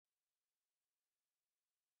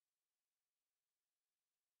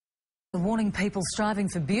Warning people striving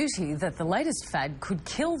for beauty that the latest fad could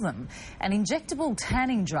kill them. An injectable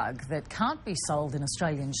tanning drug that can't be sold in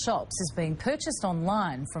Australian shops is being purchased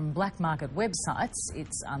online from black market websites.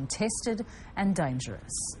 It's untested and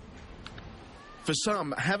dangerous. For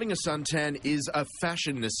some, having a suntan is a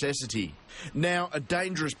fashion necessity. Now, a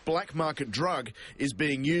dangerous black market drug is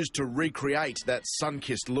being used to recreate that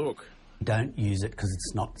sun-kissed look. Don't use it because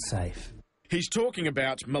it's not safe. He's talking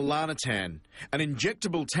about Melanotan, an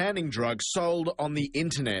injectable tanning drug sold on the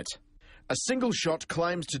internet. A single shot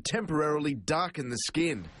claims to temporarily darken the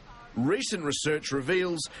skin. Recent research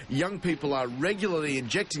reveals young people are regularly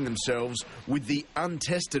injecting themselves with the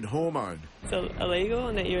untested hormone. It's illegal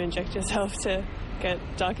and that you inject yourself to get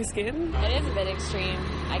darker skin. It is a bit extreme,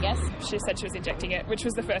 I guess. She said she was injecting it, which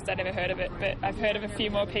was the first I'd ever heard of it, but I've heard of a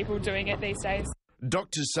few more people doing it these days.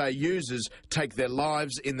 Doctors say users take their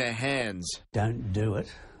lives in their hands. Don't do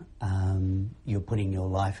it. You're putting your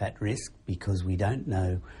life at risk because we don't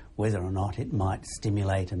know whether or not it might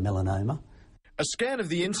stimulate a melanoma. A scan of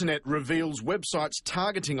the internet reveals websites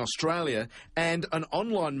targeting Australia and an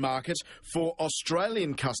online market for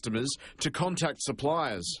Australian customers to contact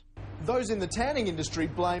suppliers. Those in the tanning industry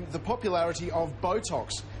blame the popularity of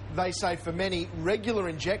Botox. They say for many, regular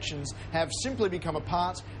injections have simply become a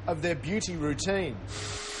part of their beauty routine.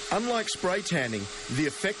 Unlike spray tanning, the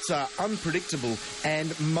effects are unpredictable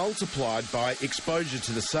and multiplied by exposure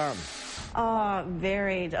to the sun. Oh,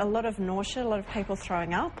 varied. A lot of nausea, a lot of people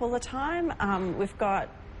throwing up all the time. We've got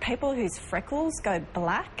people whose freckles go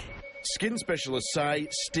black. Skin specialists say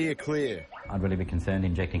steer clear. I'd really be concerned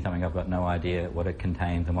injecting something I've got no idea what it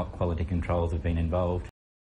contains and what quality controls have been involved.